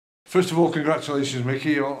First of all, congratulations,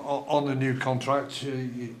 Mickey, on the new contract.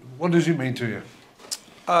 What does it mean to you?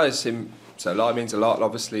 It means a lot.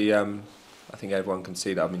 Obviously, I think everyone can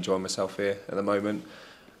see that I'm enjoying myself here at the moment,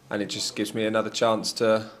 and it just gives me another chance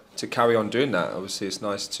to carry on doing that. Obviously, it's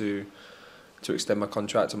nice to extend my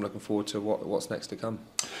contract. I'm looking forward to what's next to come.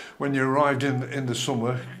 When you arrived in the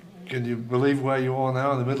summer, can you believe where you are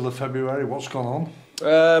now in the middle of February? What's gone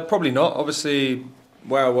on? Probably not. Obviously,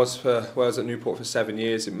 where I was at Newport for 7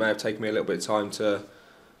 years, it may have taken me a little bit of time to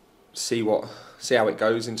see how it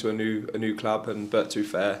goes into a new club. But to be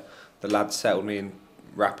fair, the lads settled me in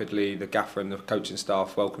rapidly. The gaffer and the coaching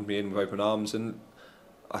staff welcomed me in with open arms, and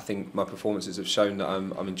I think my performances have shown that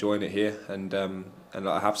I'm enjoying it here, and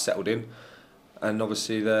I have settled in. And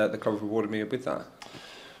obviously, the club have rewarded me with that.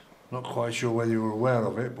 Not quite sure whether you were aware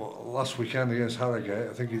of it, but last weekend against Harrogate,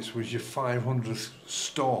 I think it was your 500th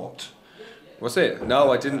start. Was it?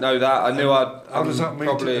 No, I didn't know that. I knew I'd. How does that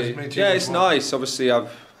mean? Yeah, it's nice. Obviously, I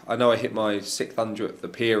know I hit my 600th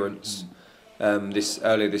appearance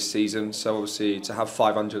earlier this season. So obviously, to have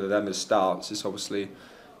 500 of them as starts is obviously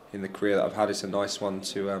in the career that I've had. It's a nice one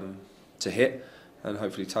to hit, and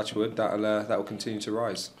hopefully, touch wood, that will continue to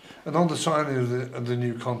rise. And on the signing of the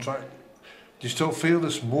new contract, do you still feel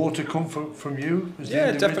there's more to come from you?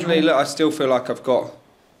 Yeah, definitely. Look, I still feel like I've got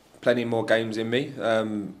plenty more games in me.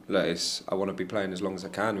 Look, I want to be playing as long as I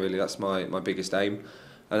can, really. That's my biggest aim.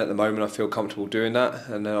 And at the moment, I feel comfortable doing that.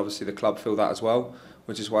 And then obviously the club feel that as well,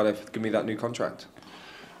 which is why they've given me that new contract.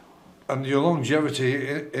 And your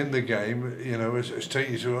longevity in the game, you know, it's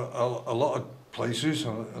taken you to a lot of places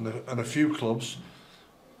and a few clubs.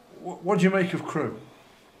 What do you make of Crewe?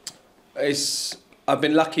 I've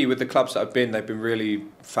been lucky with the clubs that I've been. They've been really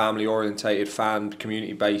family orientated, fan,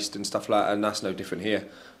 community based and stuff like that, and that's no different here.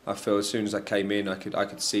 I feel as soon as I came in, I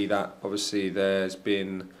could see that. Obviously, there's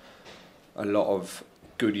been a lot of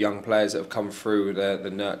good young players that have come through, the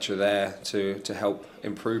nurture there to help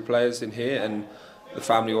improve players in here, and the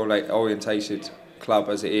family orientated club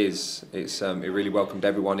as it is, it really welcomed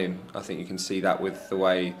everyone in. I think you can see that with the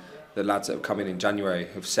way the lads that have come in January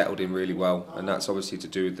have settled in really well, and that's obviously to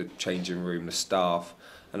do with the changing room, the staff,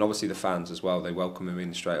 and obviously the fans as well. They welcome them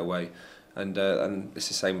in straight away, and it's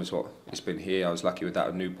the same as what it's been here. I was lucky with that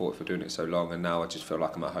at Newport for doing it so long, and now I just feel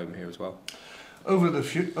like I'm at home here as well. Over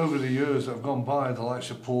the years that have gone by, the likes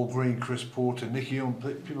of Paul Green, Chris Porter, Nicky Young,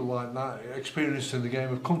 people like that, experienced in the game,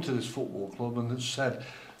 have come to this football club and have said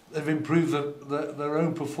they've improved their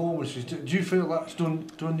own performances. Do you feel that's done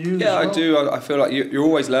you? Yeah, as well? I do. I feel like you're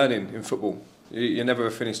always learning in football. You're never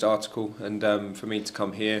a finished article, and for me to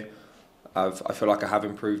come here, I feel like I have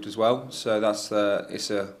improved as well. So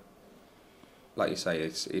like you say,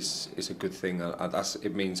 it's a good thing.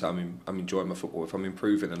 It means I'm enjoying my football. If I'm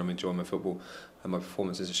improving, then I'm enjoying my football, and my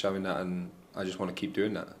performances are showing that, and I just want to keep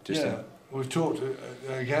doing that. We've talked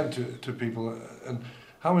again to people, and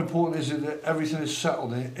how important is it that everything is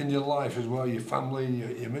settled in your life as well, your family,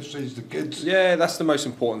 your missus, the kids? Yeah, that's the most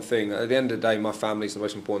important thing. At the end of the day, my family is the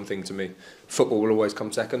most important thing to me. Football will always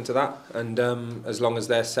come second to that, and as long as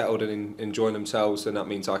they're settled and enjoying themselves, then that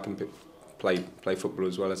means I can play football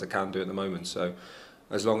as well as I can do at the moment. So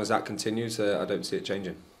as long as that continues, I don't see it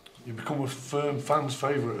changing. You become a firm fan's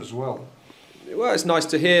favourite as well. Well, it's nice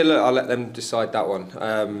to hear. Look, I'll let them decide that one.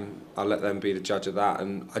 I'll let them be the judge of that,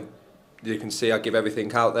 and you can see I give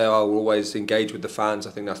everything out there. I'll always engage with the fans.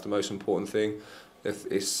 I think that's the most important thing. If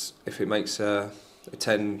it makes a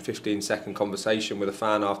 10-15 second conversation with a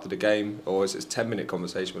fan after the game, or is it a 10-minute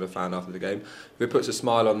conversation with a fan after the game, if it puts a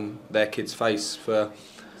smile on their kid's face for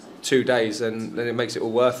 2 days, then it makes it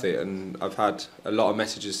all worth it. And I've had a lot of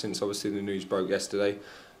messages since obviously the news broke yesterday,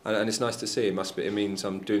 and it's nice to see. It means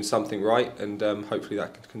I'm doing something right, and hopefully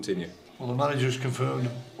that can continue. Well, the manager's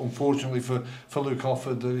confirmed, unfortunately for Luke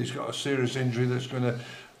Offord, that he's got a serious injury that's going to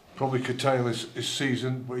probably curtail his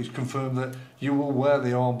season, but he's confirmed that you will wear the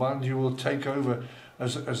armband, you will take over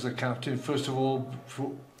as the captain. First of all,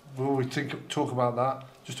 before we talk about that,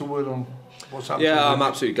 just a word on what's happening. Yeah, I'm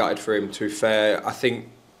absolutely gutted for him, to be fair. I think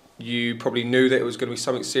you probably knew that it was going to be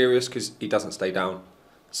something serious because he doesn't stay down.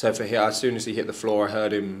 So for him, as soon as he hit the floor, I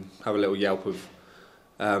heard him have a little yelp of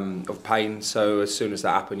pain. So as soon as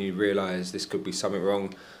that happened, you realise this could be something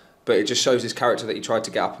wrong. But it just shows his character that he tried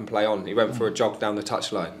to get up and play on. He went for a jog down the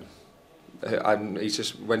touchline, and he's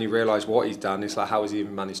just, when you realise what he's done, it's like, how has he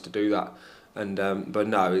even managed to do that? And but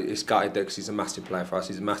no, it's gutted because he's a massive player for us.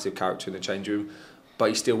 He's a massive character in the change room, but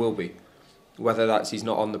he still will be. Whether that's he's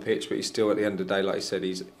not on the pitch, but he's still, at the end of the day, like I said,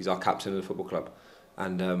 he's our captain of the football club,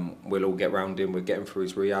 and we'll all get round him. We'll get him through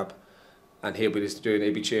his rehab, and he'll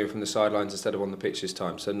be cheering from the sidelines instead of on the pitch this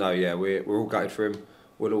time. So no, yeah, we're all gutted for him.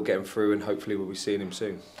 we'll all get him through, and hopefully we'll be seeing him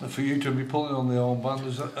soon. And for you to be pulling on the armband,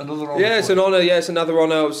 is that another honour? Yeah, it's an honour. Yeah, it's another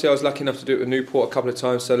honour. Obviously, I was lucky enough to do it with Newport a couple of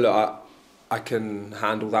times, so look, I can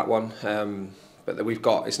handle that one. But we've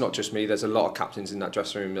got, it's not just me. There's a lot of captains in that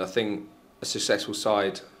dressing room. I think a successful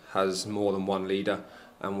side has more than one leader,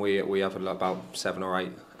 and we have about 7 or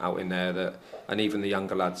 8 out in there that, and even the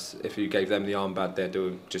younger lads, if you gave them the armband, they're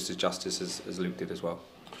doing just as justice as Luke did as well.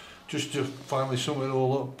 Just to finally sum it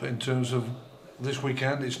all up in terms of this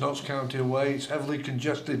weekend, it's Notts County away. It's heavily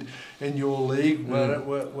congested in your league,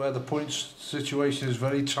 where the points situation is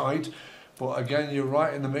very tight. But again, you're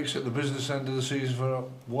right in the mix at the business end of the season for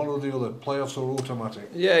one or the other, playoffs or automatic.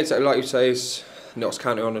 Yeah, it's like you say, it's Notts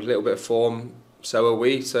County on a little bit of form. So are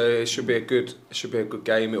we. So it should be a good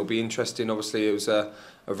game. It'll be interesting. Obviously, it was a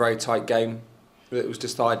very tight game. It was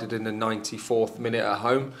decided in the 94th minute at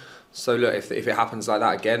home. So look, if it happens like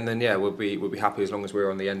that again, then yeah, we'll be happy as long as we're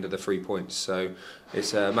on the end of the 3 points. So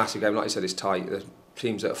it's a massive game. Like you said, it's tight. The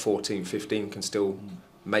teams that are 14, 15 can still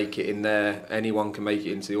make it in there. Anyone can make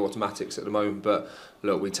it into the automatics at the moment. But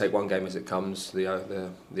look, we take one game as it comes.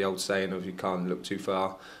 The old saying of you can't look too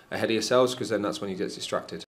far ahead of yourselves, because then that's when you get distracted.